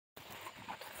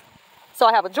So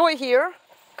I have a Joey here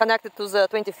connected to the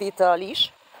 20 feet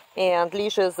leash, and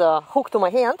leash is hooked to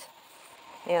my hand,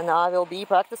 and I will be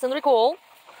practicing recall,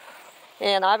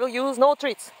 and I will use no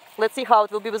treats. Let's see how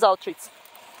it will be without treats.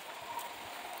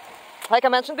 Like I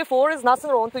mentioned before, there's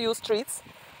nothing wrong to use treats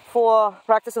for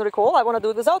practice and recall. I want to do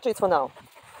it without treats for now,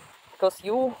 because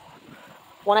you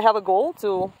want to have a goal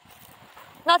to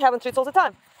not having treats all the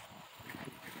time.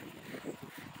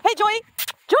 Hey Joey!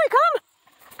 Joey, come!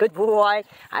 Good boy.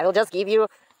 I will just give you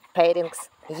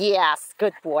patings. Yes,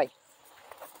 good boy.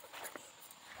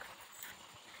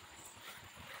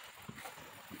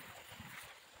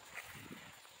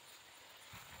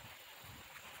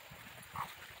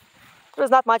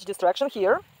 There's not much distraction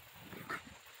here.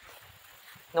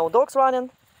 No dogs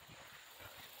running.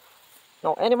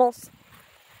 No animals.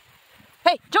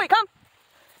 Hey, Joey, come!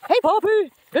 Hey,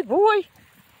 puppy! Good boy!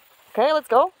 Okay, let's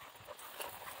go.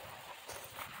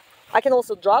 I can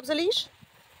also drop the leash,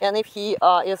 and if he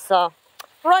is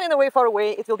running away far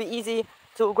away, it will be easy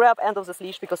to grab end of this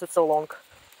leash because it's so long.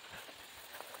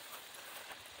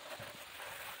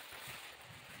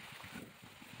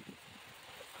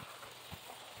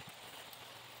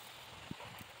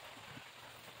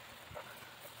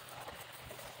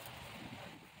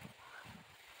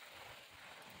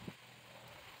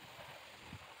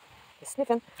 He's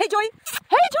sniffing. Hey, Joey!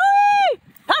 Hey, Joey!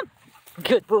 Come!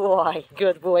 Good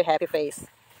boy, happy face.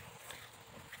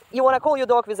 You want to call your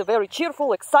dog with a very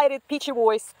cheerful, excited, peachy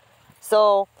voice,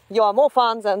 so you are more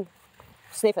fun than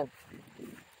sniffing.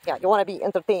 Yeah, you want to be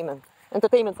entertainment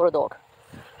for a dog.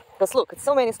 Because look, it's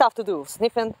so many stuff to do.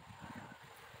 Sniffing,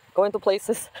 going to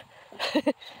places.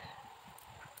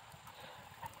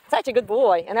 Such a good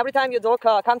boy. And every time your dog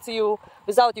comes to you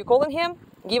without you calling him,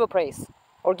 give a praise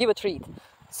or give a treat.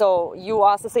 So you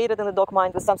are associated in the dog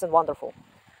mind with something wonderful.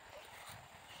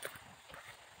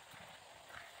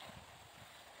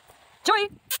 Joey,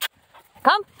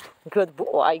 come. Good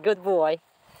boy, good boy.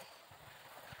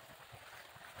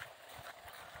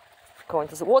 Going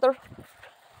to the water.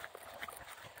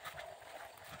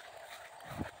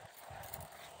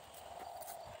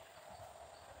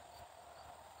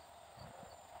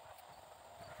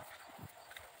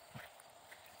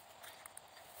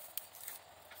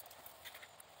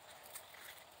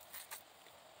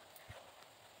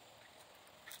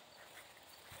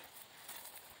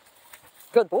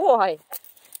 Good boy.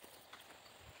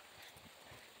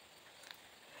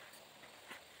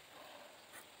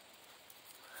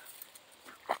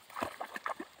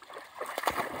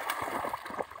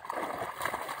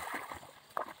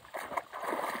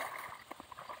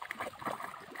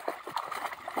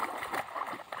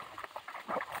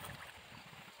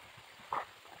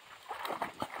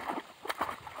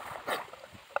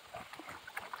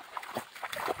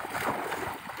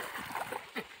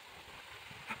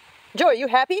 Joey, you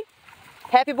happy?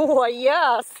 Happy boy,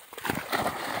 yes.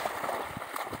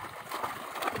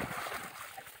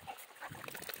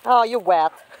 Oh, you're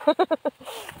wet.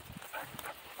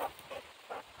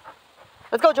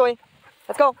 Let's go, Joey.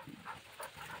 Let's go.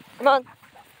 Come on.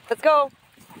 Let's go.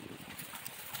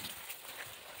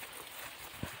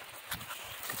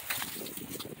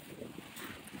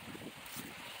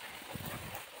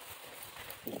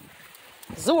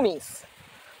 Zoomies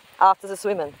after the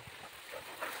swimming.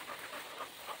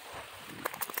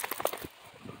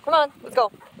 Come on, let's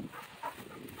go.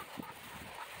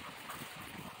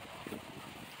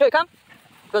 Joey, come.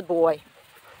 Good boy.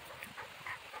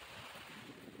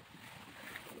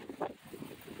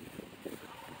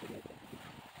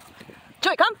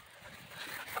 Joey, come.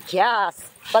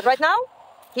 Yes, but right now,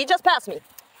 he just passed me.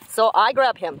 So I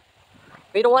grab him.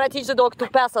 We don't want to teach the dog to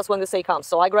pass us when we say come,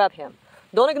 so I grab him.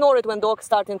 Don't ignore it when dog's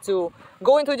starting to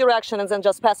go into a direction and then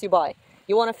just pass you by.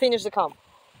 You want to finish the come.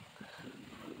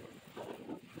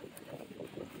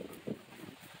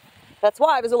 That's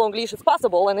why with a long leash it's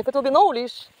possible, and if it will be no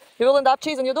leash, you will end up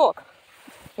chasing your dog.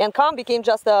 And come became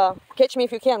just a catch me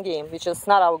if you can game, which is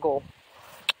not our goal.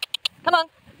 Come on.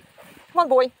 Come on,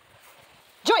 boy.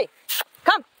 Joey,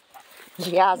 come.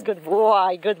 Yes, good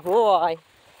boy, good boy.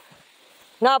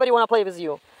 Nobody want to play with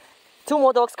you. 2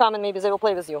 more dogs come and maybe they will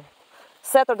play with you.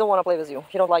 Setter don't want to play with you.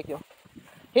 He don't like you.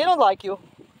 He don't like you.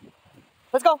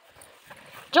 Let's go.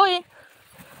 Joey.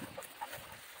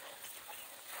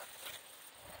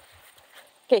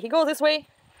 Okay, he goes this way.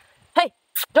 Hey,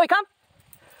 Joey, come.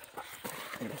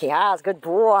 Yes, good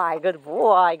boy, good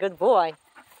boy, good boy.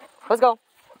 Let's go.